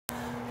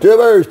Two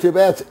birds, two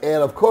bats,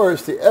 and of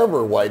course the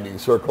ever-widening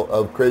circle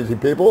of crazy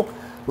people.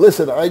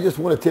 Listen, I just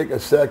want to take a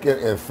second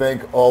and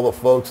thank all the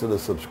folks that have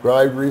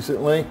subscribed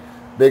recently.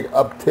 Big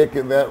uptick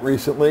in that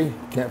recently.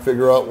 Can't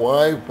figure out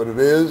why, but it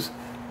is.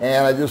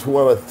 And I just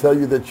want to tell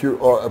you that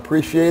you are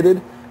appreciated,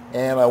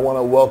 and I want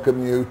to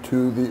welcome you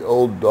to the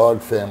Old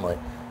Dog family.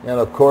 And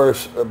of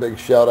course, a big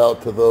shout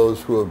out to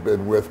those who have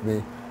been with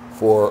me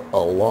for a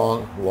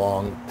long,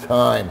 long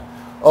time.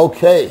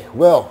 Okay,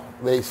 well,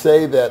 they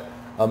say that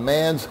a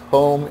man's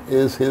home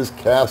is his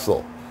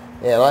castle.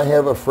 And I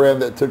have a friend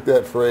that took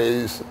that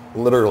phrase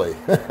literally.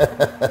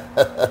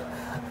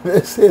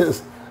 This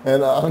is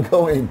an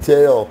ongoing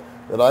tale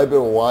that I've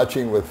been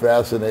watching with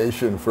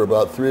fascination for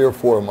about 3 or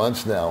 4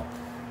 months now.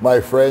 My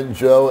friend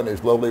Joe and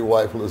his lovely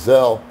wife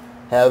Lizelle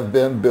have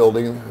been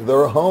building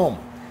their home.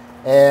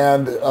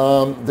 And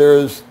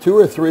there's 2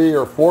 or 3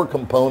 or 4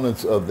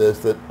 components of this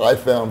that I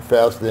found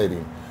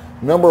fascinating.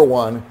 Number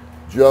one,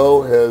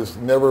 Joe has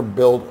never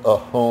built a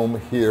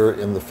home here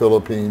in the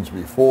Philippines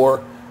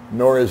before,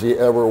 nor has he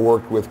ever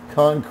worked with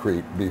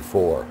concrete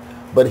before.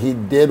 But he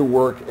did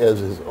work as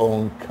his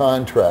own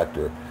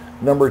contractor.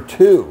 Number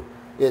 2,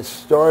 it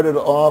started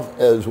off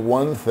as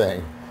one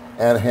thing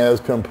and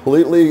has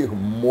completely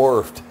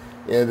morphed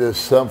into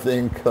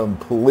something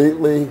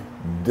completely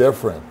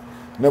different.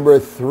 Number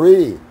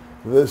 3,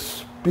 the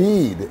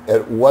speed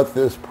at what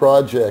this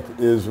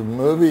project is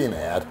moving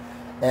at.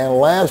 And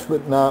last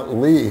but not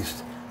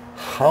least,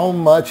 how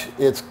much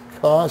it's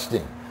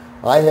costing.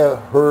 I have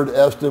heard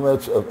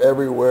estimates of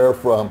everywhere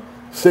from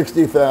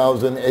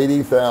 60,000,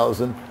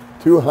 80,000,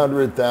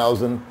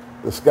 200,000.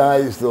 The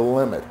sky's the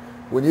limit.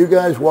 When you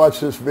guys watch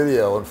this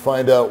video and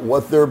find out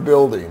what they're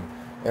building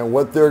and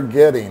what they're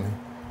getting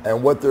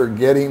and what they're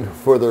getting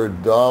for their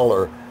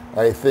dollar,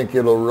 I think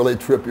it'll really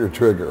trip your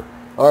trigger.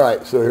 All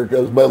right, so here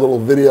goes my little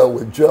video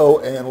with Joe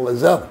and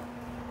Lizelle.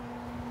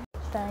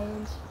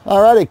 All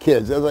righty,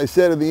 kids, as I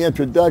said in the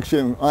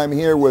introduction, I'm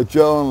here with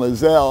Joe and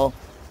Lizelle,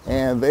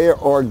 and they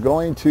are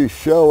going to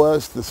show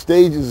us the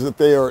stages that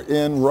they are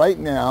in right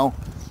now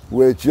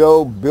with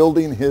Joe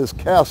building his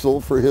castle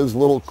for his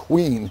little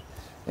queen.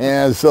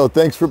 And so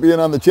thanks for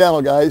being on the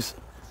channel, guys.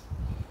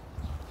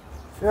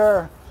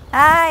 Sure.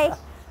 Hi.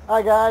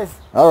 Hi, guys.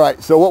 All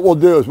right, so what we'll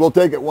do is we'll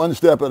take it one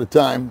step at a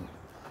time.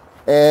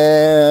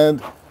 And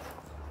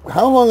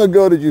how long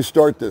ago did you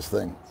start this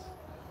thing?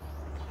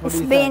 It's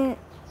been,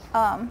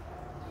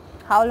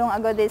 how long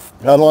ago this?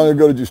 How long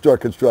ago did you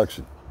start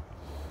construction?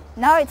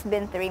 Now it's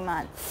been 3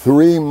 months.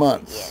 3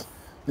 months. Yes.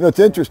 You know, it's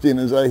interesting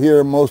is I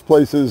hear most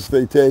places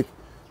they take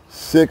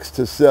 6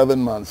 to 7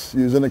 months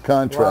using a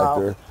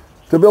contractor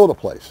to build a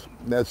place.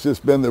 That's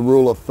just been the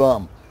rule of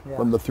thumb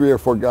from the 3 or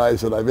 4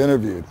 guys that I've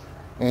interviewed.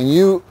 And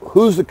you,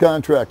 who's the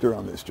contractor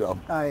on this, Joe?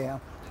 I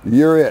am.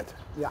 You're it.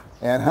 Yeah.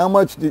 And how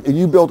much did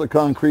you built a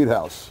concrete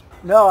house?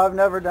 No, I've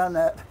never done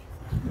that.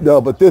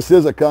 No, but this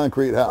is a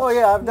concrete house. Oh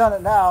yeah, I've done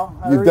it now.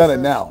 You've done it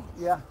now.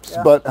 Yeah.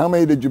 But how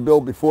many did you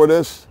build before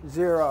this?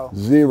 0.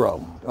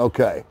 0.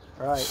 Okay.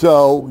 Right.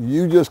 So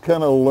you just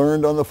kind of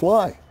learned on the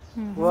fly.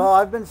 Mm-hmm. Well,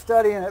 I've been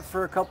studying it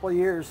for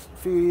a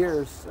few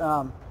years.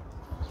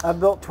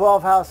 I've built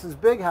 12 houses,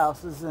 big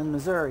houses in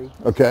Missouri.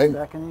 Okay.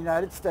 Back in the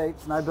United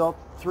States, and I built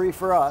 3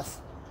 for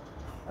us,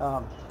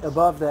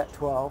 above that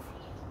 12.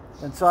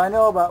 And so I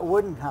know about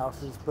wooden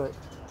houses, but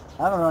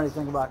I don't know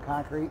anything about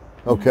concrete.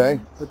 Okay.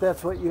 But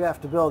that's what you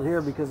have to build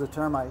here because of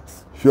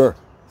termites. Sure.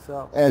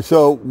 So. And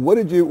so, what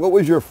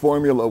was your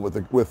formula with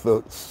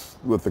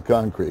the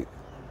concrete?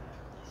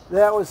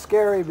 That was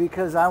scary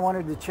because I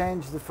wanted to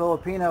change the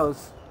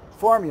Filipinos'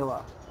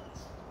 formula,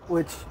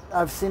 which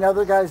I've seen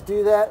other guys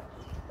do that,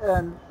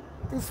 and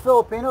these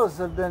Filipinos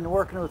have been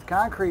working with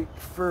concrete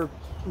for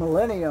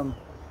millennium.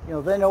 You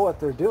know, they know what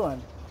they're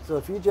doing. So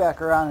if you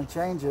jack around and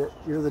change it,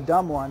 you're the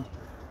dumb one.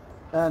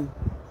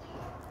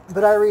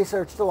 But I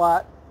researched a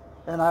lot,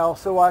 and I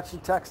also watched a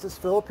Texas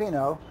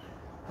Filipino,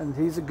 and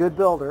he's a good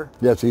builder.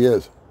 Yes, he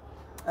is.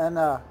 And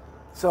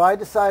so I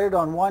decided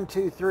on 1,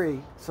 2,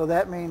 3. So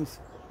that means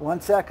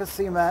 1 sack of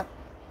cement,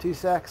 2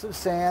 sacks of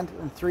sand,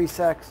 and 3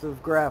 sacks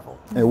of gravel.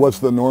 And what's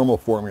the normal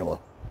formula?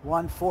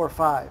 1, 4,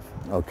 5.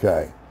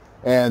 Okay.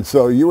 And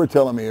so you were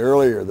telling me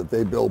earlier that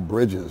they build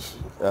bridges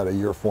out of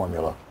your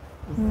formula.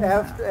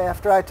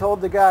 After I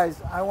told the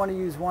guys, I want to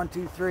use 1,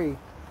 2, 3,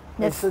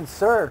 they said,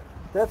 sir,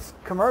 that's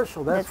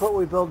commercial. That's what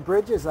we build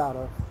bridges out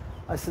of.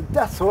 I said,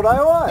 that's what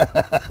I want.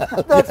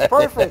 That's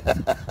perfect.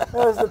 That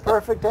was the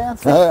perfect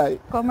answer. All right.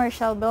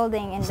 Commercial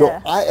building in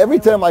every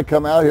time I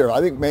come out here,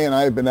 I think May and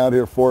I have been out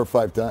here 4 or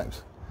 5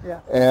 times. Yeah.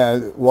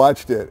 And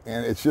watched it,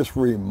 and it's just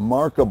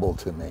remarkable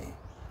to me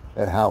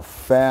at how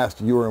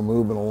fast you are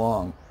moving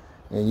along.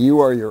 And you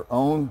are your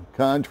own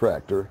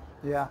contractor.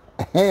 Yeah.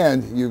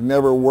 And you've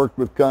never worked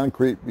with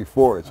concrete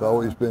before. It's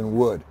always been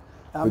wood.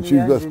 But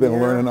you've just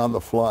been learning on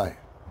the fly.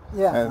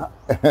 Yeah.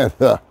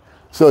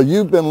 So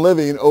you've been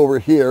living over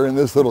here in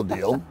this little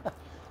deal.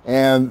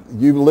 And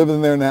you live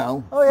in there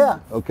now? Oh, yeah.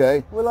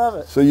 Okay. We love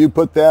it. So you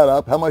put that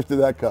up. How much did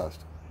that cost?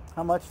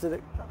 How much did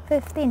it?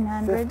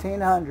 1,500.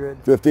 1,500.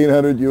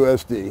 1,500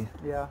 USD.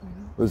 Yeah.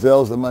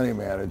 Lizelle's the money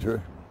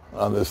manager.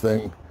 on this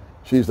thing.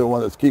 She's the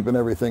one that's keeping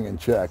everything in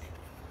check.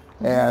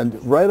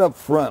 And right up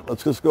front,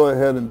 let's just go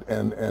ahead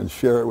and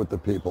share it with the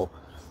people.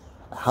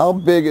 How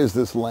big is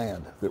this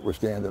land that we're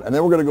standing? And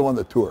then we're going to go on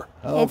the tour.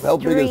 How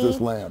big is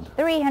this land?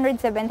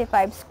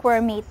 375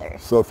 square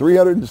meters. So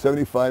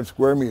 375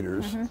 square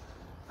meters.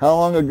 How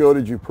long ago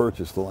did you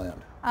purchase the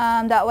land?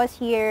 That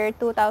was year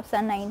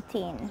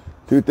 2019.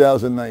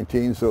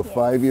 2019, so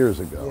 5 years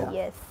ago.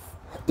 Yes.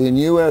 In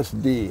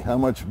USD, how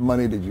much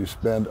money did you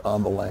spend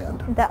on the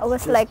land? That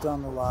was Just like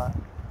on the lot.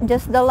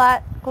 just the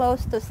lot,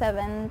 close to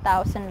 $7,000.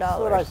 That's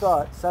what I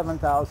thought.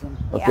 7,000.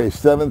 Okay,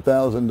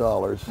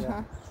 $7,000.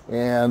 Yeah.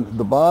 And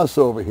the boss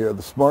over here,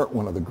 the smart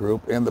one of the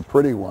group, and the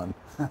pretty one,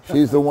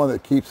 she's the one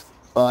that keeps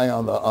eye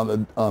on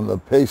the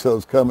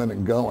pesos coming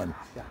and going.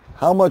 Yeah.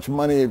 How much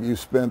money have you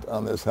spent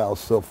on this house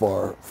so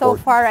far? So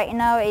far right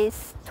now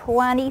is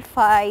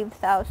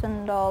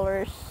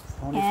 $25,000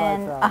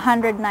 and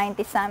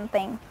 190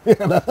 something. I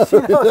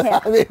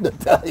mean to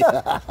tell you.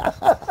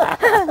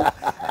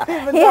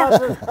 Even though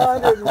it's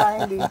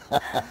 190.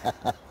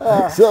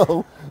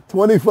 So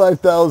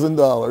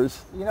 $25,000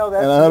 You know,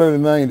 that's and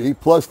 190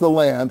 plus the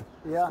land.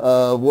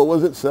 Yeah. What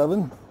was it,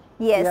 7?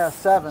 Yes. Yeah,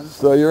 7.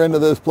 So you're into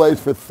this place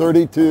for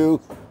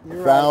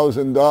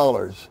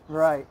 $32,000.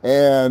 Right.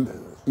 And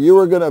you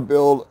were going to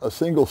build a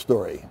single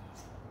story.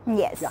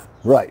 Yes. Yeah.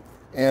 Right.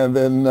 And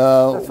then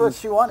That's what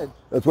she wanted.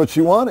 that's what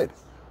she wanted.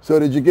 So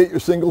did you get your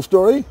single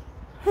story?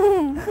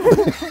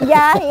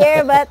 Yeah,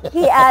 here, but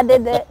he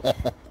added it.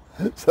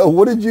 So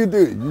what did you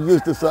do? You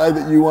just decide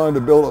that you wanted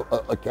to build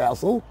a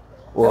castle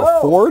or a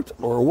No. fort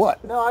or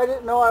what? No, I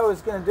didn't know I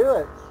was going to do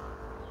it.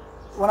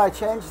 When I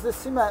changed the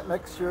cement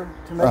mixture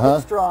to make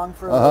it strong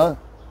for the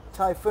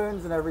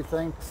typhoons and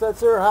everything, so it's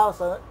their house,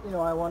 I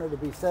wanted to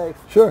be safe.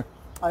 Sure.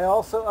 I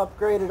also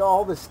upgraded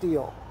all the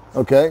steel.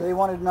 Okay. They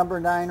wanted number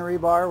 9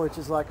 rebar, which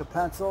is like a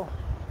pencil.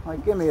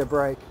 Like, give me a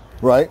break.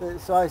 Right.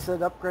 So I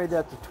said upgrade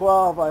that to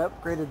 12. I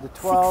upgraded the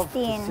 12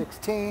 16. to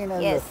 16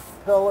 and Yes. the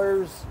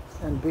pillars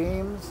and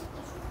beams.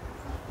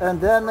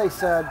 And then they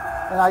said,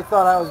 and I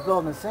thought I was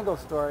building a single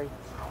story.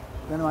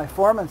 Then my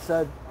foreman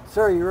said,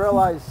 sir, you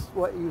realize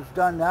what you've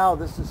done now,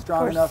 this is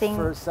strong enough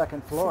for a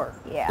second floor.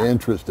 Yeah.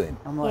 Interesting.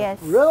 I'm like, Yes.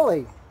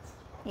 really?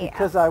 Yeah.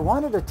 Because I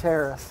wanted a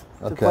terrace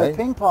to Okay. play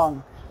ping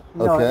pong,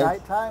 Okay. at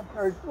nighttime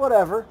or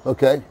whatever.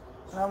 Okay.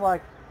 And I'm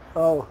like,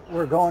 oh,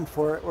 we're going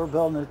for it. We're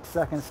building a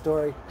second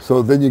story.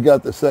 So then you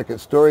got the second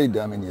story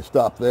done and you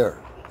stopped there.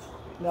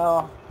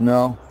 No,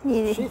 No?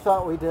 she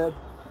thought we did.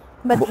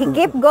 But he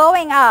kept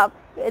going up.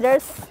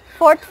 There's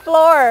 4th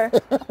floor.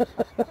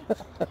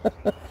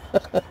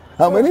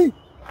 How many?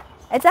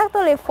 It's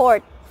actually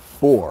 4th.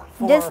 4.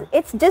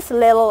 It's just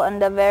little on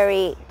the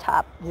very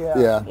top. Yeah.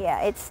 Yeah.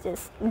 Yeah, it's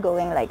just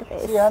going like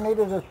this. See, I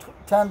needed a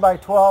 10 by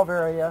 12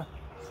 area.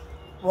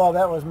 Well,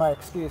 that was my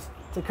excuse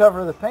to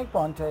cover the ping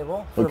pong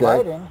table for Okay.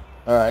 lighting.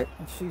 All right.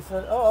 And she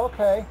said, oh,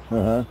 okay.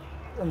 Uh-huh.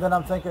 And then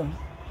I'm thinking,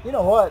 you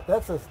know what?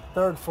 That's a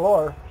 3rd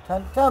floor.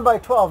 10 by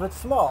 12, it's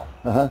small.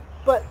 Uh-huh.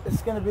 But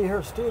it's going to be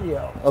her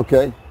studio.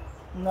 Okay.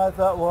 And I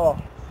thought,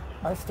 well,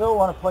 I still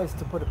want a place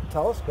to put a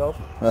telescope.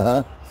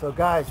 Uh-huh. So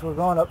guys, we're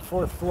going up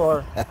 4th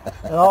floor.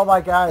 And all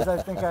my guys,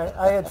 I think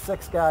I had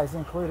 6 guys,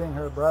 including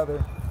her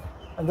brother.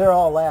 And they're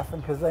all laughing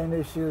because they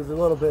knew she was a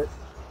little bit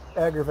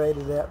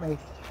aggravated at me.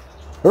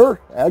 Her?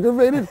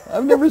 Aggravated?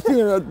 I've never seen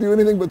her do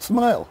anything but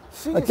smile.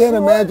 I can't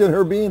imagine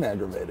her being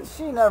aggravated.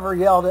 She never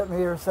yelled at me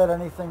or said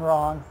anything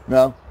wrong.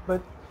 No?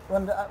 But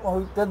when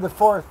we did the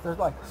 4th, they're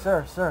like,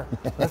 sir,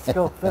 let's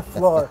go 5th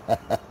floor.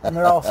 And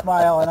they're all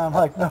smiling. I'm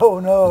like,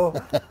 no.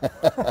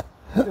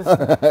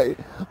 All right.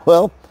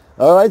 Well,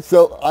 all right.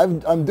 So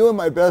I'm doing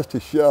my best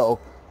to show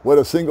what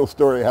a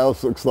single-story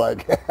house looks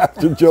like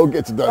after Joe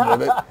gets done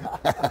with it.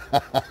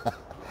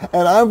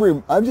 And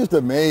I'm just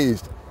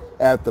amazed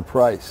at the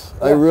price.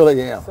 I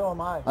really am. So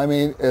am I. I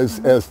mean, as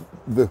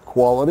the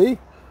quality,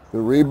 the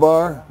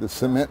rebar, the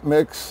cement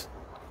mix,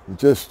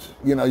 just,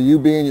 you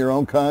being your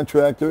own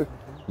contractor,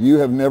 you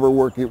have never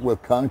worked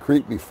with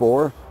concrete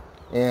before,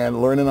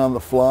 and learning on the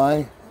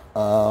fly.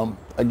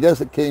 I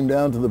guess it came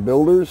down to the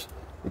builders.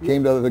 It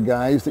came down to the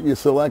guys that you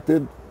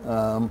selected.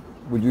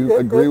 Would you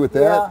agree with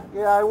that?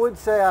 Yeah, I would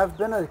say I've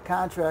been a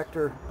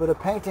contractor, but a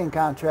painting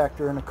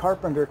contractor and a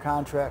carpenter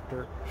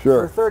contractor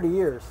Sure. for 30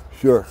 years.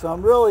 Sure. So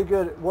I'm really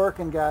good at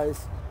working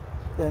guys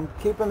and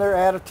keeping their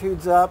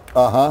attitudes up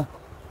Uh-huh.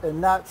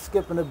 and not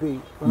skipping a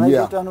beat. When they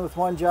Yeah. get done with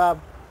one job,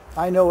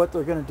 I know what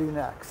they're going to do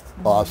next.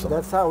 Awesome.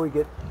 That's how we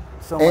get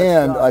so much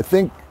And done. I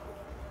think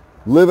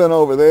living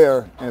over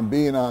there and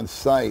being on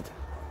site,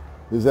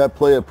 does that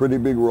play a pretty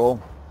big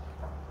role?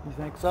 You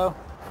think so?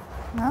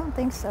 I don't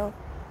think so.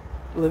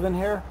 Living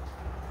here?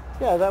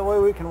 Yeah, that way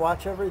we can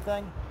watch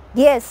everything.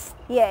 Yes.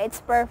 Yeah,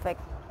 it's perfect.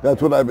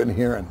 That's what I've been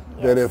hearing.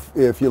 That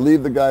if you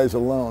leave the guys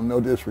alone, no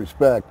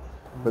disrespect,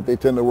 but they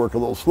tend to work a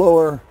little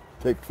slower,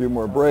 take a few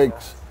more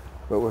breaks.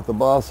 But with the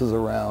bosses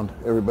around,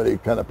 everybody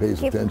kind of pays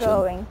Keep attention.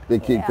 going. They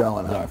keep Yeah.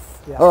 going, huh? Yes.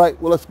 Yeah. All right.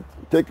 Well, let's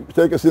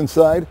take us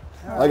inside.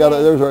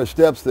 There's our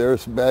steps there.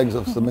 Some bags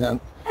of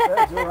cement.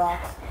 There's the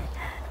rocks.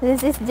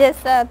 This is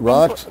just a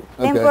Rocks?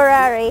 Okay.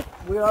 temporary.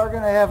 We are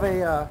going to have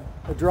a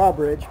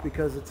drawbridge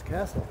because it's a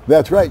castle.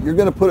 That's right. You're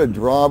going to put a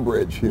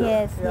drawbridge here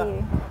Yes, Yeah.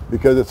 here.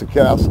 because it's a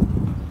castle.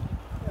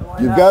 Yeah, why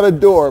You've not? got a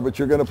door, but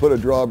you're going to put a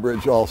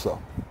drawbridge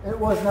also. It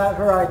was not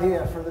her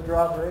idea for the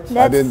drawbridge. I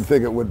That's- didn't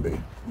think it would be.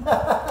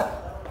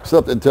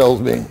 Something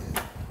tells me.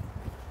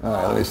 All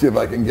right, let me see if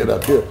I can get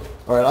up here.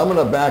 All right, I'm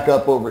going to back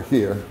up over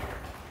here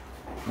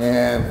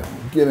and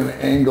get an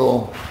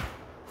angle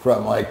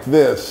from like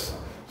this.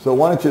 So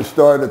why don't you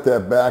start at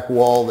that back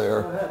wall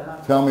there. Go ahead, huh?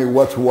 Tell me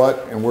what's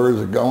what and where is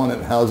it going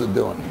and how's it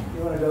doing.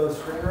 You want to go to the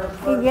screen room You're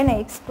first? gonna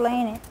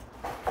explain it.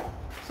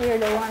 So you're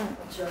the one.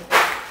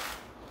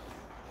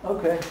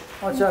 Okay,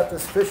 watch out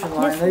this fishing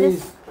line.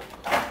 This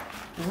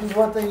This is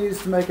what they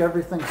use to make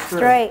everything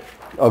straight.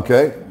 straight.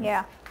 Okay,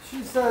 Yeah.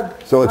 She said.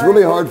 so it's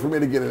really hard for me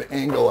to get an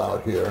angle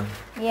out here.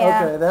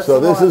 Yeah. Okay, that's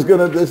So the this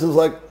one. is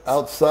like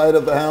outside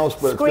of the house,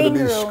 but it's going Screen to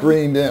be room.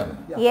 screened in.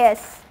 Yes.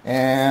 It's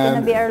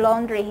gonna be And our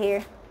laundry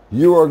here.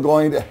 you are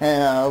going to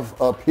have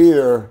up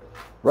here,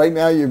 right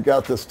now you've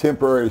got this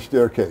temporary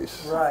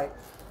staircase. Right.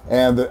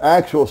 And the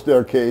actual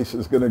staircase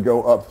is going to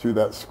go up through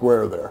that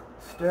square there,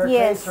 Staircase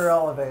Yes. or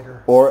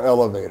elevator? or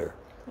elevator.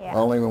 Yeah. I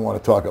don't even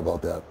want to talk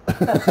about that.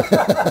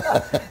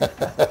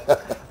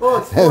 Well,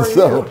 it's And for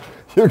so you.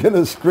 you're going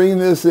to screen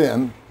this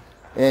in,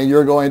 and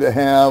you're going to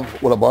have,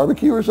 what, a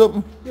barbecue or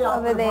something? Yeah, I'll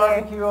Over put a there.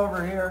 barbecue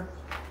over here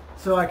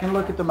so I can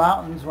look at the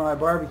mountains when I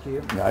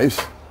barbecue. Nice.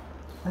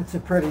 It's a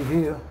pretty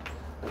view.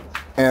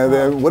 And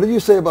then what did you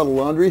say about a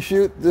laundry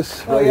chute?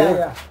 This Oh, right yeah, here?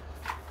 yeah.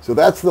 So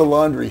that's the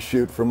laundry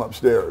chute from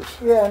upstairs.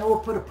 Yeah, and we'll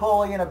put a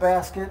pulley in a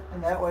basket,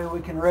 and that way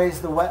we can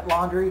raise the wet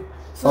laundry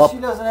so Up. she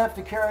doesn't have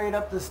to carry it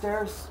up the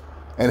stairs.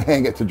 And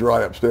hang it to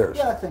dry upstairs.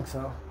 Yeah, I think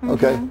so.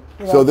 Okay.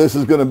 Yeah. So this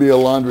is going to be a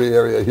laundry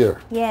area here.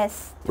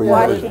 Yes. For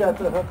Yeah, you you guys. got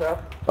the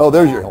hookup. Oh,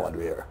 there's your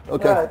laundry area.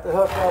 Okay. Yeah, the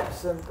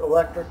hookups and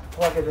electric,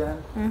 plug it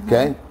in.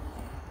 Okay.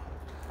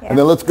 Yeah. And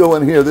then let's go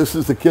in here. This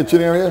is the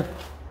kitchen area.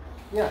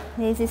 Yeah.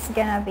 This is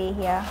gonna be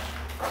here.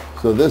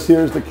 So this here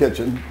is the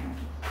kitchen.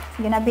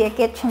 It's gonna be a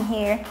kitchen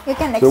here. You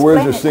can explain So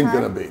where's your it, sink huh?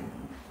 going to be?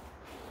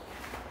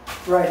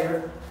 Right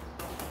here.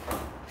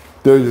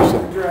 There's your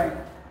sink. Drain.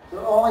 The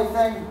only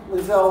thing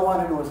Lizelle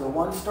wanted was a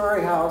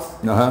one-story house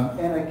Uh-huh.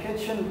 and a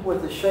kitchen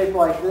with a shape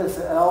like this,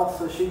 an L,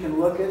 so she can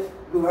look at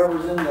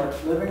whoever's in the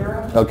living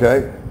room.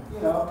 Okay. You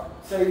know,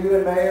 say you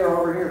and May are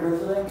over here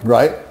visiting,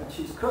 Right. and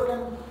she's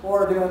cooking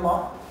or doing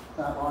not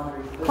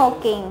laundry. dishes.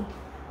 Cooking.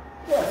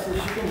 Yeah, so she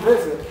can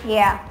visit.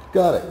 Yeah.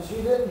 Got it. So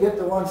she didn't get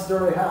the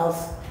one-story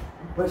house,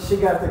 but she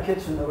got the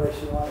kitchen the way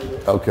she wanted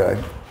it. Okay.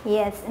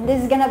 Yes. And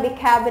this is gonna be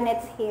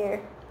cabinets here.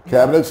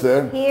 Cabinets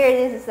there. Here,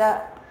 this is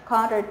a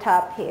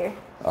countertop here.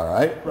 All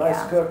right. Rice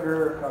Yeah.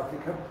 cooker, coffee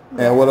cup,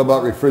 And what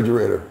about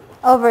refrigerator?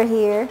 Over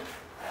here.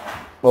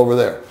 Over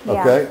there.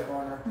 Yeah. Okay.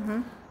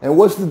 corner. And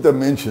what's the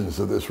dimensions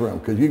of this room?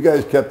 Because you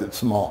guys kept it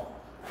small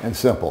and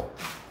simple,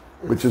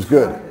 which is It's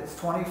good. It's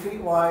 20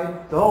 feet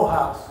wide, the whole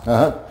house.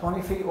 Uh-huh.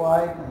 20 feet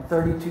wide and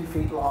 32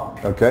 feet long.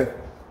 Okay.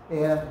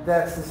 And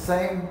that's the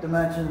same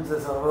dimensions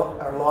as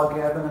our log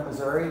cabin in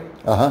Missouri.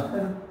 Uh-huh.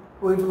 And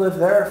we've lived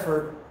there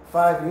for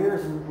 5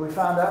 years and we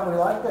found out we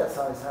like that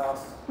size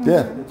house.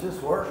 Yeah. It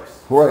just works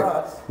for Right.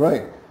 us.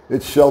 Right.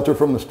 It's shelter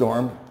from the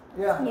storm.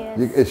 Yeah. Yes.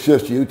 It's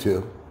just you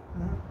two.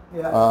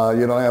 Yeah.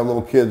 You don't have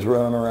little kids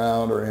running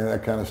around or any of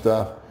that kind of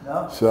stuff.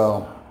 No.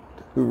 So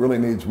who really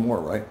needs more,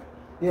 right?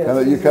 Yeah,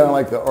 Kinda, it's you're easy. kind of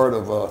like the art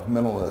of a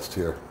minimalist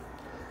here.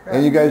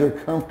 And you guys are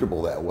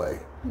comfortable that way.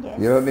 Yes.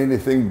 You don't need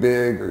anything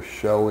big or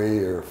showy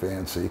or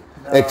fancy,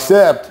 No.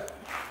 except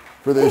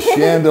for this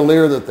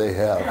chandelier that they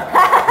have.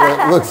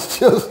 It looks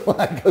just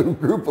like a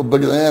group of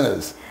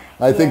bananas.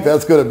 I think Yes.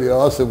 that's going to be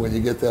awesome when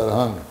you get that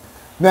hung.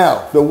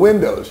 Now, the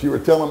windows. You were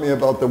telling me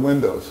about the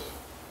windows.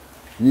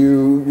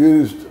 You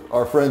used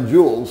our friend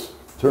Jules,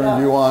 turned Yeah.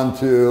 you on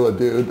to a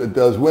dude that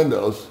does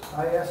windows.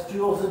 I asked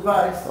Jules'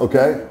 advice.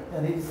 Okay.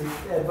 And he's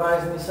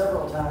advised me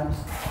several times.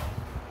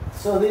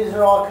 So these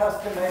are all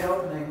custom-made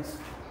openings.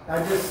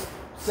 I just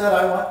said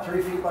I want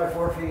 3 feet by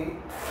 4 feet,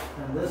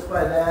 and this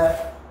by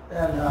that,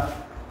 and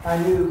I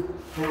knew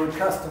they would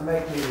custom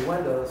make me the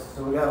windows.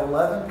 So we got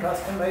 11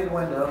 custom-made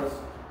windows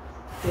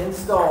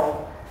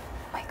installed Oh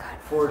my God.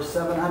 for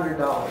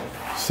 $700.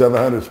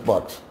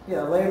 $700.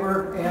 Yeah,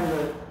 labor and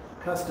the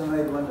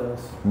custom-made windows.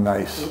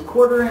 Nice.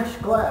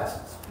 1/4-inch glass.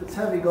 It's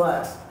heavy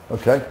glass.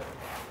 Okay.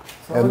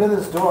 So And look at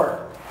this door.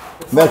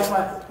 It's that's-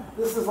 like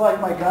this is like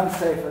my gun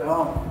safe at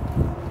home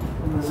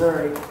in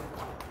Missouri. You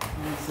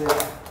can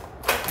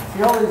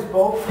see all these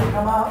bolts that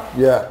come out?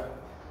 Yeah.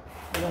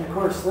 And then of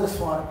course this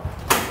one.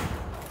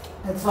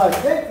 And so I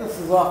think this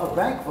is off a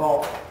bank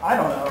vault. I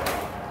don't know.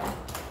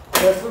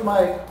 That's what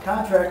my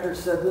contractor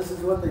said. This is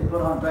what they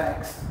put on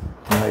banks.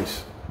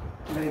 Nice.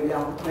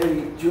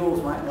 Maybe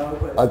Jules might know,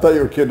 but I thought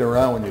you were kidding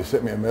around when you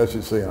sent me a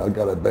message saying I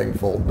got a bank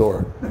vault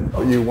door,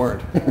 but you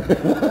weren't. that's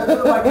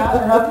what my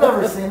contractor. I've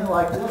never seen it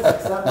like this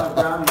except my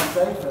Browning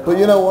safe. at But you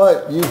home. know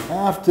what? You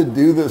have to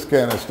do this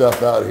kind of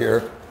stuff out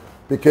here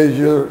because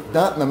you're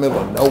not in the middle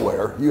of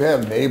nowhere. You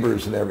have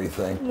neighbors and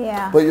everything.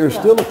 Yeah. But you're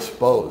still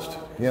exposed,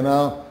 you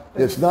know?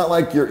 It's not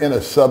like you're in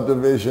a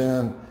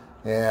subdivision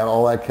and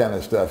all that kind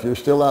of stuff. You're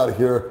still out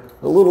here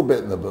a little bit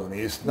in the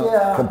boonies,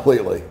 not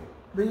completely.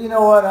 But you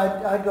know what?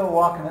 I go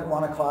walking at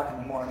 1 o'clock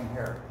in the morning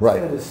here.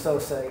 Right. It is so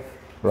safe.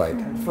 Right.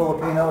 And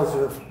Filipinos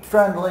are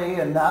friendly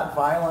and not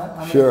violent. I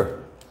mean, Sure.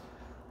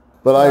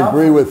 But I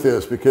agree with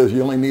this because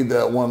you only need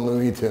that one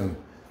Looney Tune,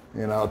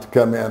 you know, to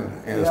come in,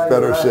 and it's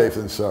better safe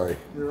than sorry.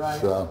 You're right.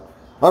 So,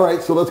 all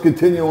right, so let's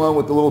continue on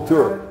with the little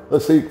tour.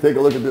 Let's see, take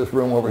a look at this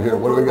room over here.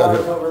 What do we got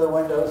here? Over the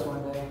windows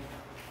one day.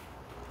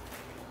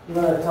 You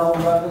want to tell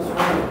them about this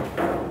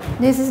room?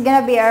 This is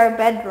gonna be our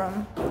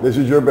bedroom. This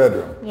is your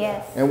bedroom.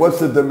 Yes. And what's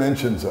the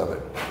dimensions of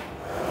it?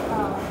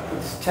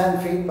 It's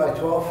 10 feet by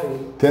 12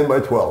 feet. 10 by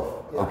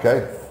 12.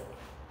 Okay.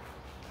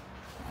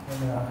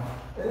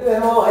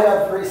 And we'll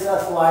have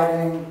recessed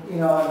lighting, you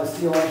know, on the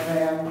ceiling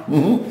fan.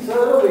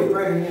 So it'll be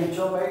pretty neat.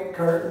 She'll make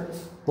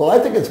curtains. Well, I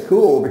think it's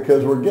cool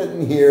because we're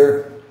getting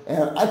here,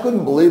 and I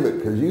couldn't believe it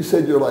because you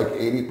said you're like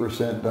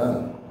 80%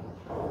 done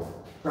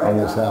on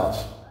this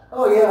house.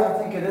 Oh yeah, I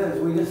think it is.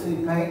 We just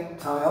need paint,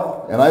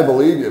 tile. And I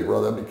believe you,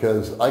 brother,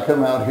 because I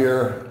come out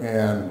here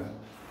and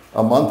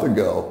a month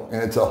ago,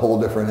 and it's a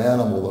whole different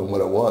animal than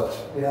what it was.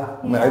 Yeah.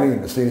 I mean, I didn't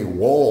even see any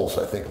walls,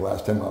 I think,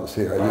 last time I was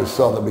here. I just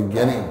saw the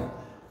beginning.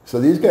 So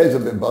these guys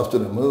have been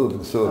busted and moved,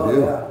 and so have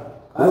you. Yeah.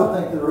 I don't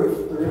think the roof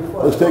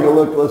was. Let's take a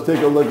look. Let's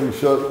take a look and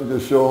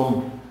just show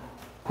them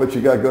what you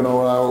got going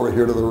on over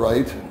here to the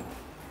right.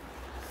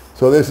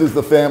 So this is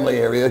the family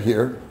area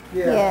here.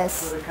 Yeah.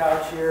 Yes. With a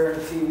couch here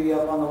and a TV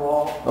up on the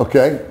wall.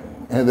 Okay.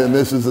 And then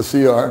this is the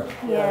CR.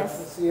 Yes.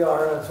 It's the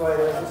CR. That's why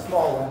there's a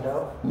small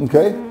window.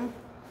 Okay.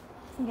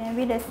 It's gonna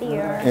be the CR.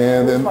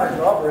 And This is then my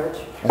drawbridge.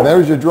 and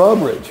there's your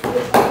drawbridge.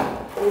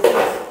 This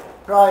is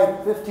probably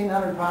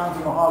 1,500 pounds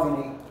of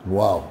mahogany.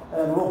 Wow.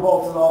 And we'll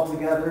bolt it all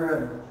together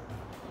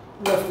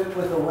and lift it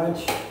with a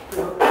winch.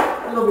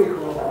 It'll be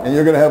cool. And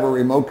you're going to have a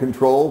remote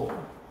control.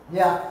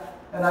 Yeah,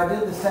 and I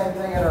did the same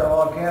thing at our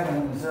log cabin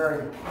in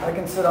Missouri. I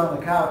can sit on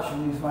the couch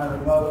and use my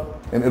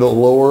remote. And it'll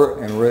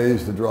lower and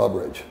raise the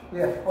drawbridge.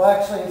 Yeah, well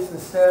actually it's the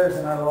stairs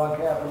in our log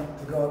cabin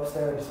to go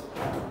upstairs.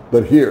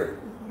 But here.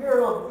 Here,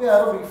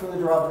 it'll be for the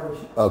drawbridge.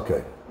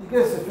 Okay.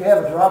 Because if you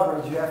have a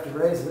drawbridge, you have to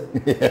raise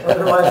it.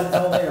 Otherwise it's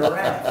only a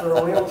ramp for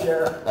a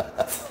wheelchair.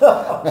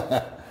 So,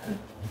 Yeah.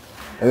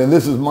 And then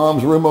this is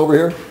Mom's room over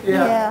here.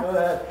 Yeah. Go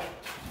ahead.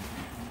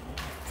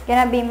 It's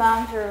gonna be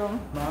mom's room.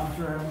 Mom's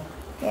room.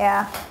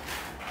 Yeah.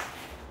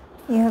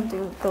 You have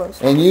to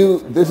close. And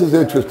this is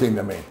interesting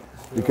to me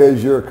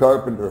because you're a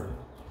carpenter.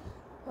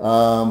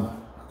 I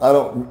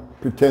don't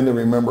pretend to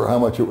remember how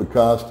much it would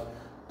cost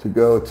to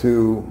go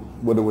to,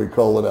 what do we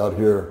call it out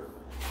here?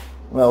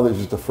 Well, there's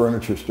just a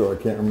furniture store.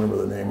 I can't remember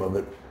the name of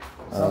it.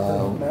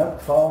 Something,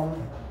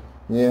 foam.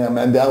 Yeah,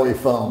 Mandawi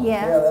Foam.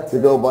 Yeah. Yeah, that's To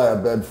go buy a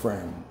bed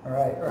frame.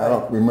 Right. I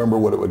don't remember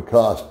what it would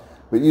cost,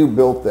 but you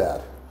built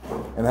that.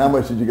 And how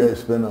much did you guys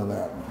spend on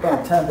that?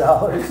 About $10.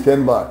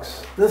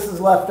 $10. This is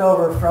left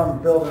over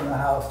from building the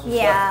house. Just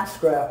Yeah. like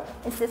scrap.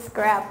 It's a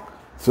scrap.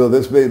 So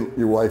this made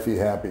your wifey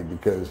happy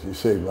because you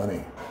saved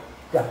money.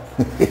 Yeah.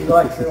 She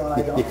likes it when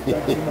I don't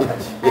spend too much.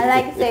 I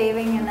like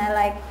saving and I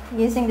like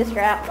using the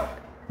scrap.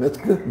 That's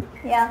good.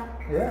 Yeah.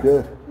 Yeah.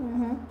 Good.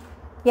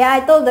 Yeah,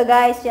 I told the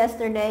guys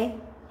yesterday,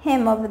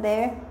 him over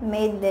there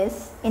made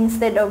this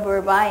instead of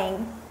we're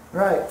buying.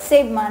 Right.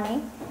 Save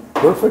money.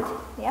 Perfect.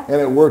 Yeah.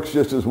 And it works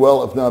just as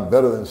well, if not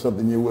better, than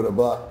something you would have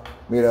bought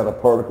made out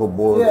of particle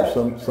board Yeah,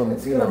 or some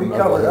it's you gonna know, be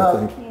covered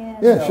knucklehead up. thing.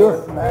 Yeah. Yeah,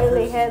 sure.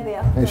 Really heavy.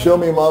 And show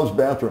me Mom's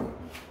bathroom.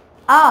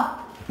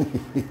 Oh,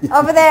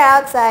 over there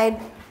outside.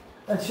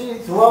 And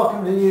she's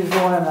welcome to use the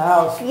one in the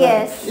house. but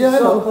Yes. She's Yeah, I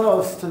so know.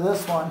 close to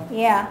this one.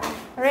 Yeah,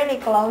 really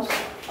close.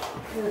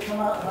 Here, come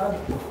out, bud.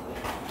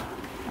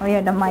 Oh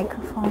yeah, the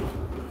microphone.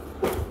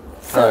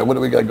 All right, what do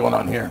we got going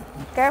on here?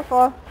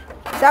 Careful.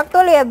 It's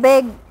actually a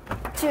big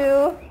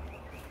two.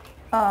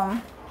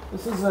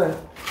 This is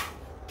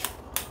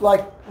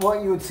like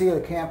what you would see at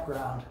a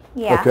campground.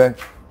 Yeah. Okay.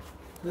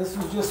 This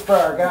was just for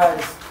our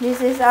guys.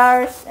 This is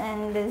ours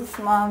and this is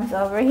mom's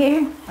over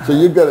here. So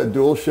you've got a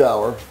dual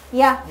shower,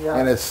 Yeah. Yeah.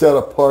 and it's set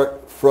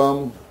apart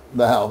from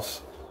the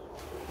house.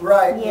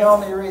 Right. The Yes.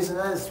 only reason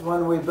is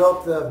when we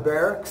built the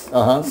barracks.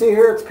 Uh-huh. See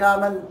here, it's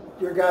common.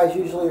 Your guys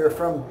usually are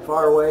from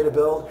far away to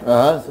build.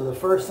 Uh-huh. So the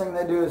first thing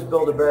they do is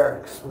build a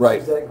barracks, which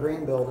Right. is that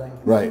green building.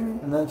 Right.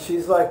 And then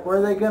she's like, "Where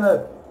are they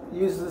gonna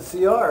use the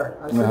CR?"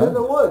 I said, Uh-huh. "In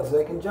the woods.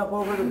 They can jump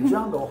over to the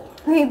jungle."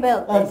 We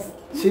built And this.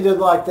 she did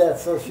like that,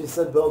 so she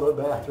said, "Build a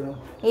bathroom."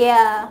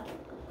 Yeah.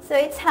 So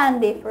it's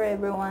handy for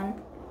everyone.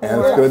 And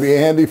it's going to be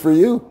handy for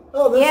you.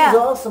 Oh, this Yeah. is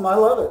awesome. I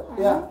love it.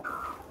 Yeah.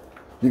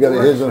 You got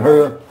a his and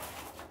her.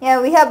 Yeah,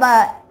 we have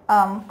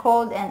a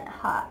cold and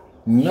hot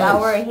Nice.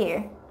 shower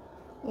here.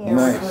 Yeah.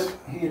 Nice. Put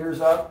heaters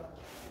up.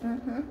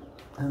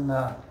 And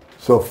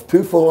So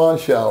 2 full-on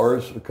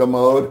showers, a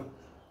commode,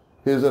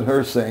 his and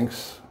her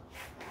sinks.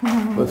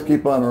 Let's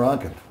keep on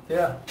rocking.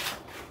 yeah.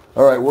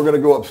 All right, we're going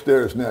to go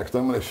upstairs next.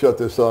 I'm going to shut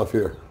this off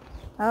here.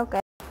 Okay.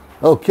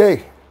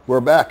 Okay,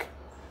 we're back.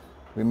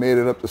 We made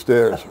it up the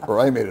stairs, or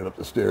I made it up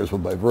the stairs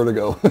with my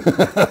vertigo.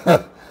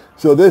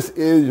 So this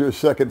is your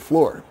second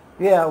floor.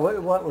 Yeah,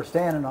 what we're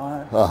standing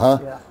on. Uh-huh.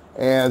 Yeah.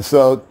 And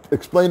so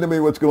explain to me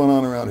what's going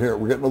on around here.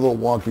 We're getting a little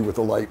wonky with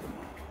the light.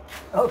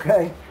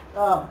 Okay.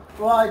 Well,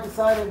 I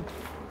decided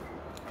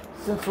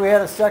since we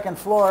had a second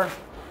floor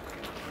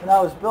and I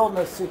was building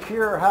a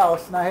secure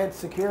house and I had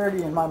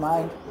security in my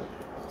mind,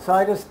 so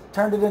I just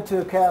turned it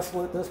into a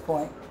castle at this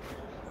point.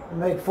 I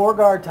made 4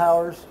 guard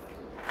towers.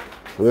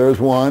 So there's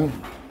one.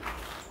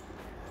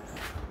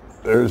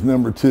 There's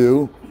number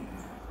 2.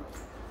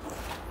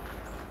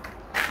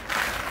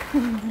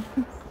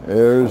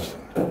 There's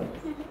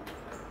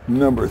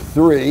number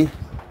 3.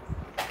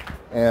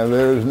 And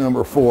there's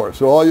number 4.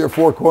 So all your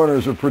 4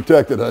 corners are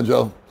protected, huh,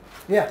 Joe?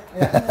 Yeah,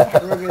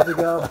 we're good to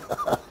go.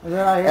 And,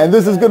 then And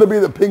this is going to be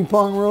the ping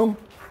pong room?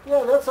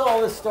 Yeah, that's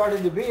all this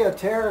started to be, a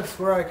terrace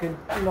where I could,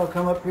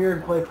 come up here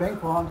and play ping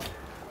pong.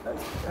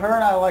 Her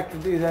and I like to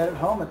do that at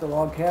home at the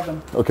log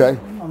cabin. Okay.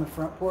 On the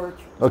front porch.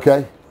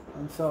 Okay.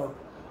 And so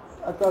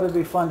I thought it'd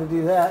be fun to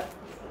do that.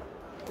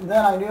 And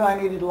then I knew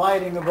I needed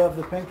lighting above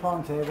the ping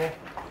pong table.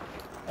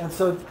 And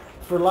so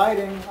for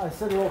lighting, I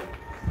said, well,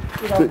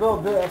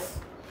 build this.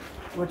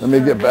 Let me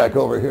get back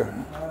over here.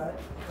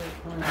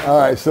 All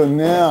right, so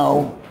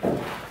now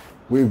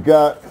we've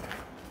got,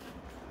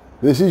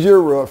 this is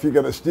your roof. You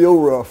got a steel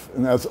roof,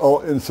 and that's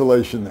all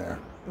insulation there.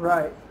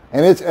 Right.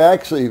 And it's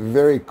actually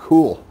very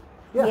cool.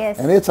 Yeah. Yes.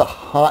 And it's a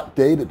hot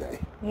day today.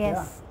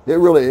 Yes. It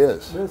really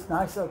is. It's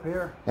nice up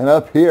here. And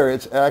up here,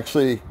 it's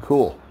actually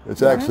cool.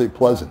 It's actually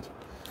pleasant.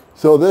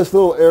 So this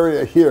little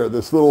area here,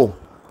 this little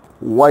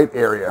white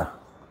area,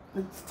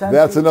 It's 10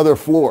 that's feet. another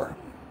floor.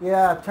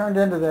 Yeah, it turned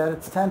into that.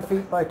 It's 10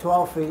 feet by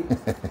 12 feet.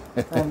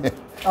 And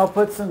I'll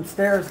put some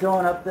stairs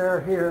going up there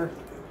here.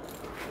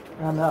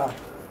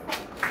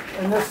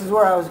 And this is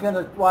where I was going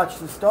to watch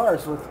the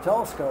stars with the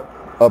telescope.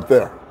 Up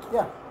there,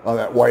 Yeah. on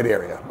that white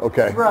area.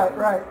 Okay.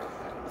 Right.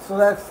 So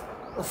that's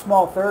a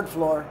small 3rd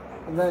floor.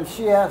 And then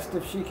she asked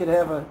if she could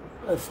have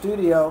a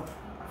studio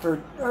for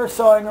her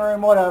sewing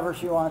room, whatever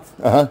she wants.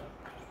 Uh-huh.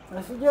 And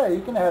I said, yeah,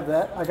 you can have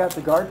that. I got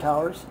the guard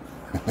towers.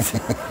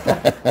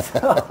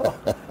 So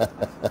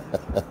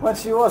when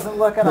she wasn't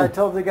looking, I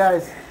told the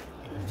guys,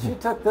 she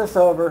took this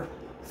over,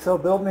 so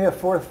build me a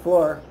 4th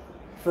floor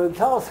for the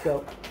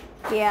telescope.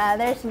 Yeah,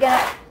 there's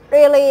gonna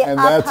really And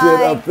up that's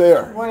high. it up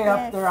there. Way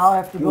Yes. up there, I'll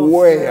have to build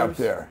Way stairs. up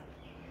there.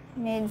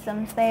 Need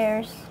some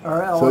stairs. Or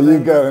So elevator.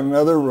 you've got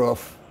another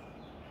roof,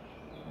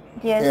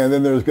 Yes. and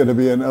then there's going to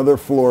be another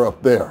floor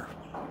up there.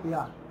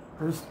 Yeah.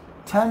 There's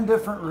 10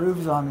 different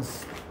roofs on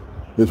this.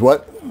 Is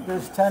what?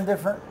 There's 10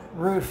 different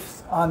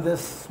roofs on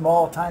this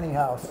small, tiny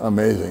house.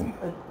 Amazing.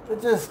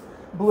 It just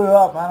blew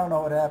up. I don't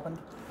know what happened.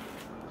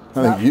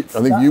 I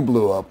think you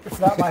blew up. It's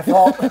not my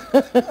fault.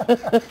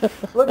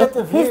 Look at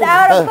the view. He's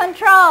out of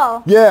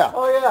control. Yeah.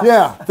 Oh, yeah.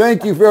 Yeah.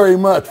 Thank you very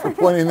much for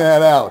pointing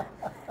that out.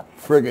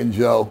 Friggin'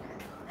 Joe.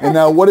 And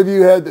now what have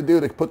you had to do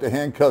to put the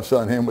handcuffs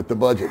on him with the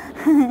budget?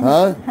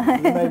 Huh?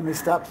 You made me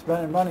stop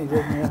spending money,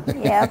 didn't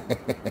you? Yep.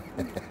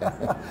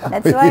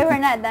 That's why we're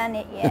not done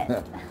it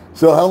yet.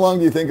 So how long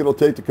do you think it'll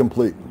take to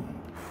complete?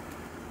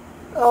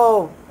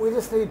 Oh, we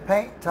just need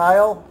paint,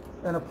 tile,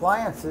 and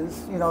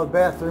appliances. The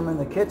bathroom and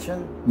the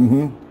kitchen.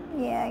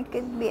 Mm-hmm. Yeah, it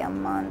could be a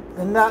month.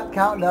 And not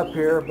counting up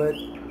here, but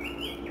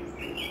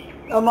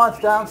a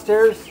month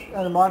downstairs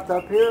and a month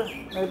up here,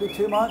 maybe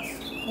 2 months.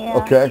 Yeah.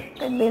 Okay.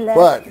 Could be less.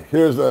 But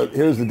here's the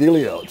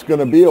dealio. It's going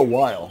to be a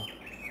while,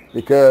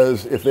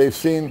 because if they've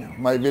seen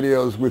my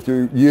videos with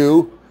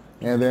you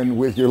and then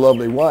with your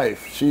lovely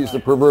wife, she's the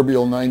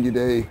proverbial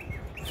 90-day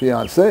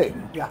fiancé.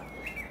 Yeah.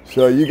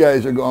 So you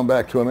guys are going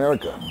back to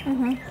America.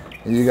 Mm-hmm.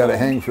 And you got to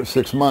hang for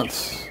 6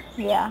 months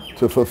Yeah.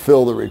 to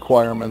fulfill the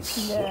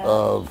requirements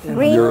of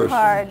Green your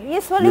card.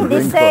 Usually your they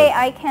green say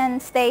card. I can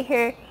stay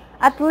here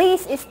at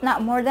least it's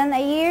not more than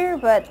a year,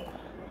 but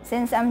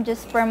since I'm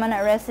just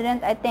permanent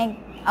resident, I think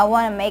I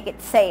want to make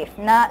it safe,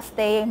 not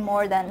stay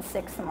more than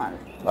 6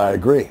 months. I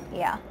agree.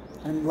 Yeah.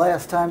 And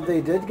last time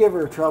they did give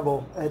her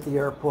trouble at the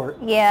airport.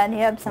 Yeah, they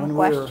have some When we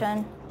were-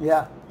 question.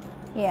 Yeah.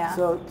 Yeah.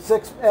 So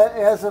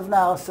as of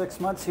now, 6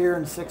 months here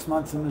and 6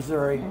 months in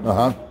Missouri,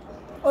 Uh-huh.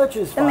 which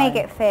is to fine. make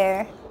it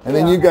fair. And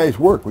then Yeah. you guys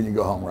work when you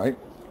go home, right?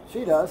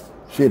 She does.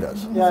 She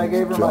does. Yeah, I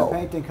gave her Joe. my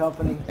painting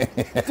company.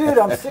 Dude,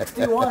 I'm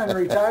 61 and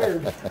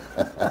retired.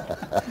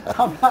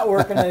 I'm not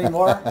working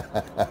anymore.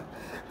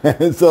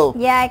 And so,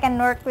 Yeah, I can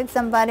work with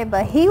somebody,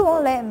 but he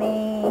won't let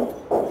me.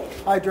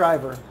 I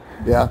drive her.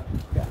 yeah.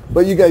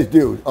 But you guys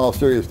do, all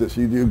seriousness,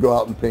 you do go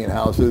out and paint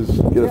houses,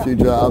 get a Yeah. few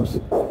jobs.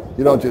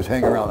 You don't just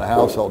hang around the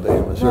house all day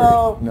in Missouri.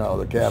 No,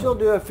 the She'll cabin.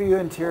 do a few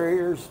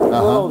interiors.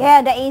 Little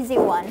Yeah, the easy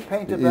one.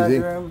 paint a Easy.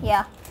 bedroom.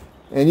 Yeah.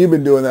 And you've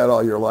been doing that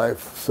all your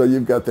life, so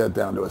you've got that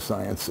down to a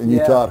science. And you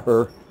Yeah. taught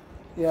her.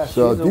 Yeah,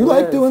 So she's do you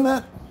like whiz. doing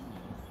that?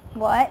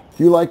 What?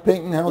 Do you like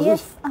painting houses?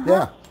 Yes, uh-huh.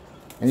 Yeah.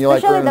 And you like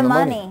Especially earning the the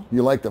money. money.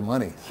 You like the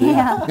money. See?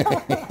 Yeah.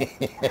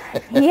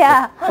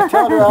 Yeah. I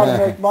taught her how to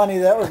make money.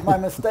 That was my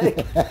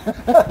mistake.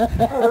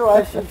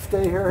 Otherwise, she'd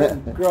stay here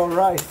and grow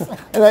rice.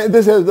 And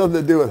this has nothing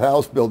to do with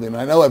house building.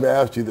 I know I've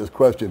asked you this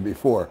question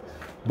before,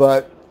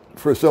 but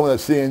for someone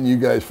that's seeing you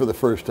guys for the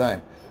first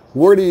time,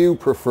 where do you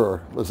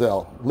prefer,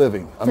 Lizelle,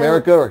 living?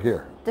 America or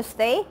here? to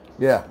stay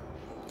Yeah.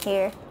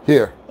 here.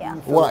 Here. Yeah.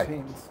 Why?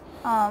 Philippines.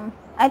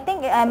 I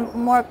think I'm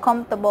more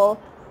comfortable.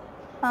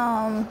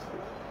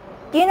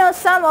 You know,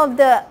 some of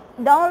the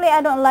only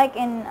I don't like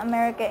in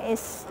America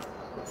is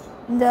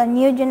the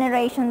new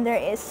generation there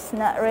is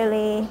not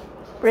really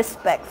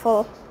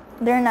respectful.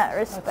 They're not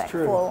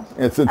respectful.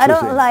 It's I interesting.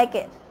 don't like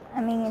it.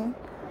 I mean,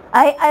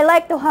 I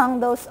like to hang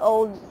those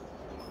old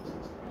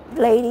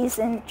ladies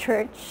in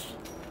church,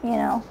 you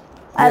know.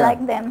 I Yeah.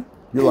 like them.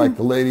 You like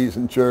the ladies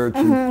in church.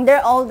 And,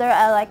 They're older,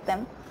 I like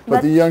them.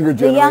 But the younger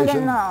The younger,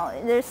 generation? no.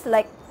 There's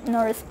like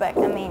no respect.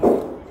 I mean,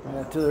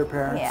 Yeah, to their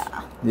parents. yeah.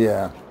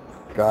 yeah.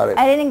 Got it.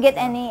 I didn't get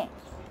any,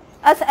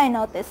 as I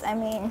noticed, I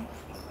mean,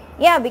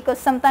 yeah, because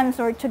sometimes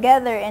we're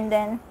together and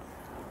then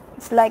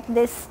it's like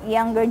this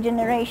younger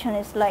generation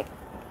is like,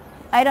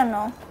 I don't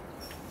know,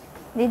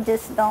 they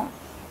just don't.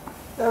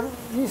 Yeah,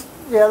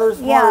 there's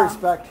more Yeah.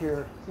 respect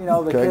here. You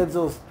know, the Okay. kids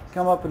will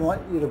come up and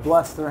want you to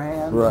bless their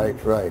hand. Right,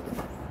 right.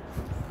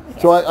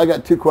 So I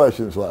got two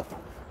questions left.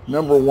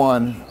 Number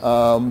one,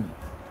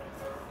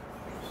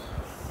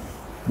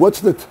 what's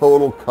the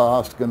total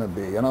cost going to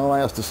be? And I'll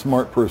ask the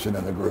smart person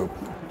in the group.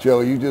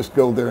 Joe, you just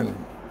go there and,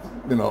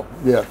 you know,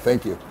 yeah,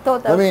 thank you.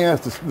 Total. Let me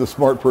ask the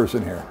smart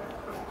person here.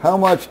 How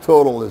much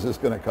total is this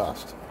going to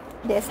cost?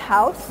 This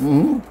house?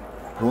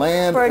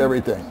 Land, For-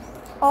 everything.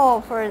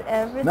 Oh, for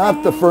everything?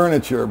 Not the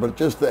furniture, but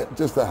just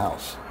the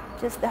house.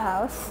 Just the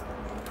house.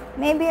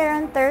 Maybe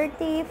around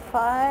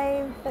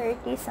 35,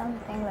 30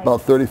 something like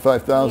About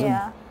 35,000?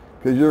 Yeah.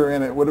 Because you're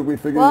in it, what did we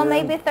figure? Well, you're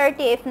in? maybe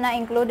 30 if not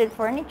included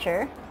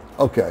furniture.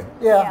 Okay,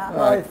 Yeah, Yeah.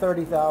 probably Alright.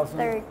 30,000,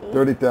 30.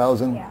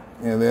 30,000. Yeah.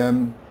 And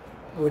then,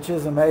 which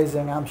is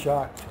amazing. I'm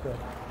shocked. But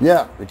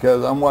yeah,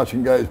 because I'm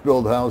watching guys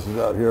build houses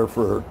out here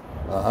for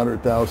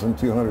 100,000,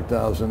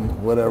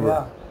 200,000, whatever.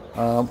 Yeah.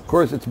 Of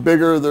course, it's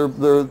bigger. They're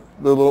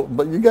little,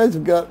 but you guys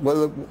have got,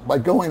 by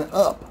going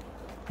up,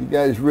 you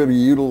guys really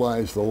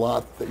utilize the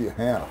lot that you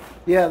have.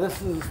 yeah,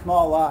 this is a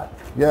small lot.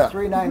 Yeah.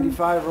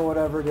 395 or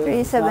whatever it is.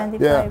 It's not-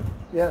 375.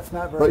 Yeah, it's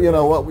not very. But you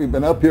know what? We've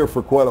been up here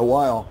for quite a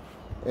while,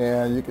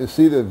 and you can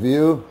see the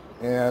view.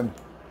 And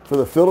for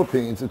the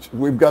Philippines,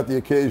 we've got the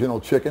occasional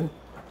chicken,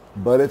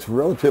 but it's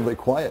relatively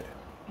quiet.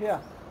 Yeah.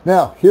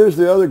 Now, here's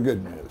the other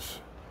good news: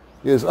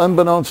 is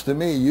unbeknownst to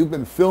me, you've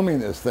been filming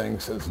this thing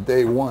since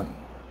day one,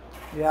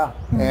 Yeah.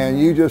 and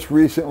you just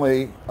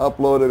recently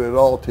uploaded it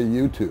all to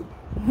YouTube.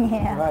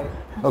 Yeah. Right.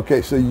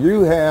 Okay, so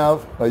you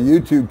have a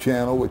YouTube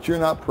channel which you're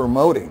not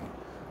promoting,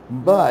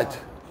 but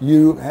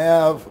you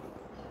have,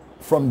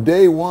 from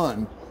day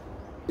one,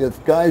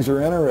 if guys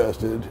are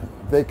interested,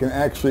 they can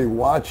actually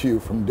watch you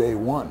from day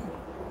one.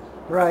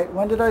 Right.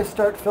 When did I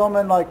start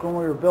filming? Like when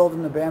we were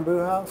building the bamboo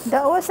house?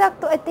 That was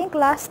I think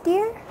last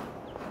year.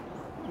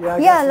 Yeah. I Yeah,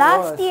 guess it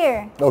last was.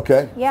 year.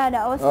 Okay. Yeah,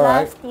 that was All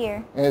right. last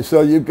year. And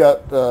so you've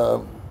got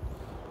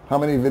how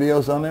many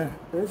videos on there?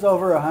 There's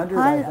over 100,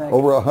 I think.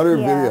 Over 100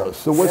 Yeah. videos.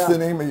 So what's Yeah. the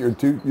name of your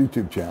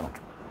YouTube channel?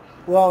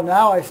 Well,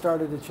 now I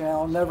started a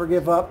channel, Never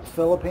Give Up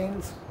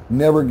Philippines.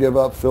 Never Give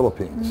Up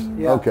Philippines.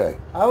 Yeah. Okay.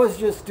 I was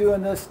just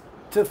doing this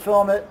to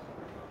film it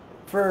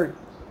for,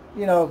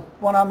 you know,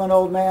 when I'm an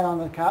old man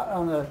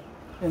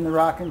in the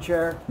rocking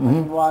chair, I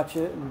can watch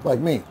it. And, Like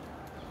me.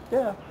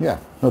 yeah. Yeah.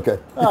 Okay.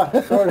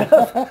 Sort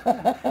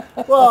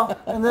of. Well,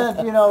 and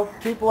then, you know,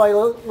 people I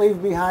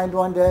leave behind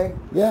one day,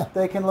 Yeah.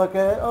 they can look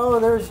at it, oh,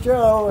 there's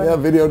Joe. And Yeah,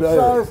 video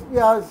diary.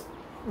 So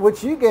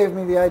which you gave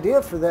me the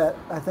idea for that,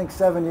 I think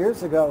 7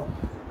 years ago.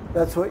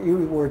 That's what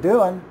you were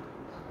doing.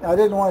 I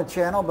didn't want a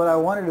channel, but I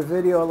wanted a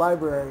video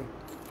library.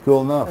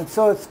 Cool enough. And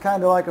so it's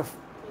kind of like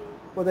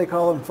what they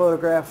call them,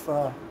 photograph.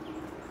 You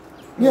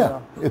Yeah.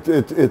 know.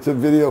 It's a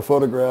video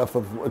photograph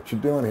of what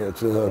you're doing here.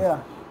 It's Yeah.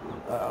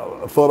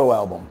 a photo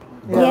album.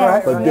 Yeah, Yeah,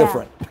 right, But right.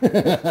 different.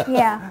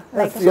 Yeah,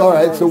 like That's So, all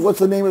right. Yeah. So what's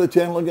the name of the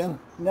channel again?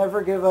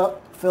 Never Give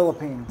Up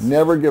Philippines.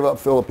 Never Give Up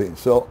Philippines.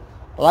 So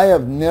I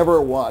have never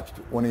watched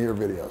one of your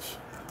videos.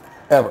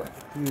 Ever.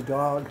 You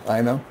dog.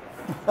 I know.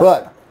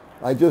 But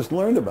I just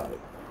learned about it.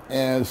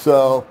 And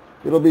so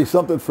it'll be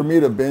something for me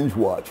to binge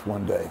watch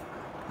one day.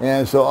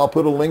 And so I'll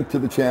put a link to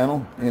the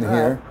channel in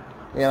here.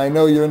 And I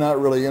know you're not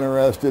really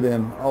interested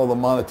in all the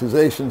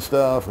monetization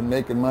stuff and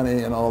making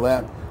money and all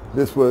that.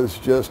 This was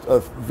just a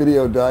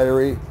video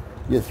diary.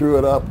 You threw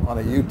it up on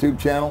a YouTube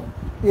channel.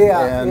 Yeah,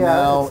 And yeah,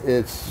 now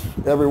it's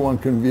everyone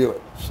can view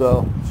it.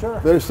 So Sure.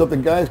 there's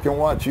something, guys can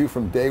watch you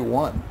from day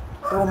one.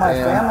 Well, my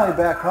And- family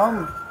back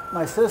home,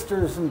 my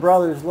sisters and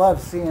brothers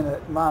love seeing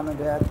it, Mom and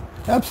Dad.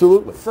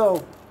 Absolutely. So,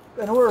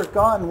 and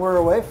we're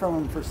away from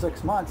them for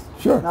 6 months.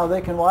 Sure. Now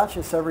they can watch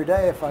us every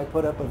day if I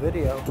put up a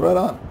video. Right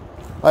on.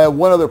 I have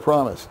one other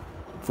promise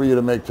for you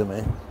to make to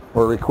me,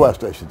 or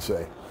request I should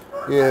say,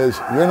 is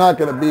you're not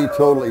going to be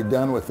totally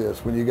done with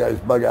this when you guys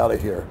bug out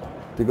of here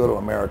to go to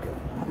America.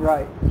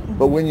 Right.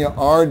 But when you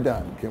are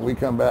done, can we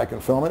come back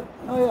and film it?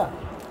 Oh yeah.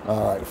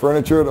 All right,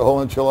 furniture, the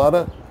whole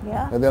enchilada.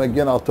 Yeah. And then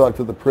again, I'll talk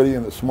to the pretty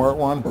and the smart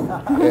one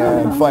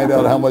and find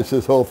out how much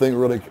this whole thing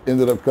really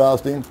ended up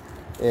costing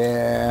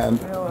and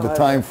the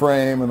time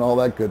frame and all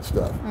that good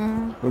stuff.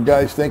 Well,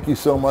 guys, thank you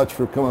so much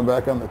for coming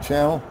back on the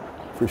channel,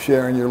 for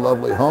sharing your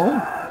lovely home.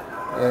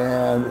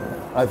 And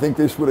I think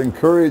this would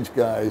encourage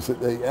guys that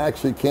they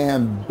actually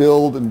can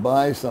build and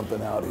buy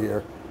something out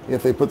here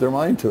if they put their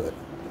mind to it.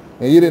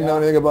 And you didn't know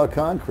anything about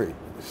concrete,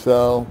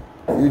 so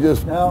you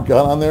just got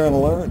on there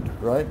and learned,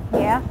 right?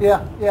 Yeah.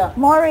 Yeah, yeah.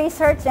 More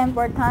research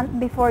important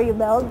before you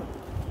build.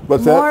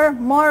 What's that?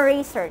 More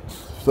research.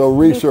 So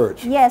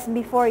research. Yes,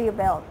 before you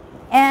build.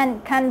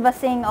 And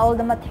canvassing all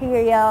the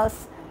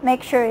materials,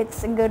 make sure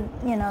it's good,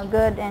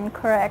 good and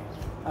correct.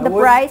 The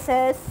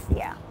prices,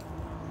 yeah.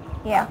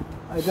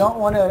 I don't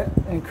want to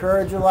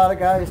encourage a lot of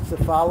guys to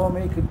follow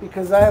me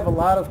because I have a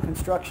lot of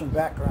construction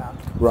background.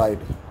 Right.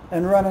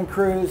 And running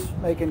crews,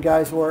 making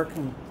guys work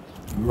and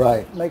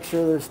make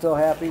sure they're still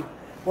happy.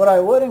 What I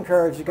would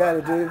encourage a guy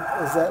to do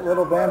is that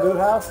little bamboo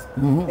house,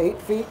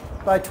 8 feet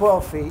by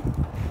 12 feet.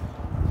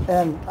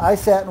 And I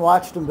sat and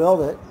watched them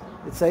build it.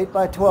 It's 8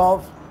 by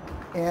 12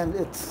 and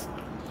it's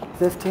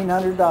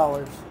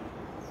 $1,500.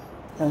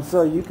 And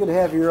so you could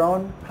have your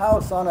own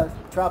house on a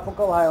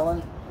tropical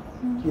island.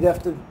 You'd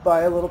have to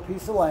buy a little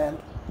piece of land.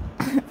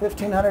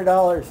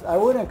 $1,500. I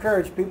would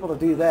encourage people to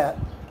do that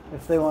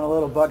if they want a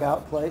little bug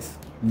out place.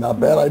 Not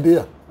bad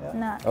idea.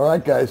 No. All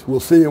right, guys. We'll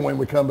see you when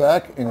we come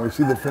back and we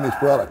see the finished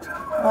product.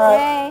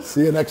 Okay.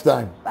 See you next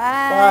time.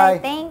 Bye.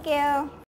 Thank you.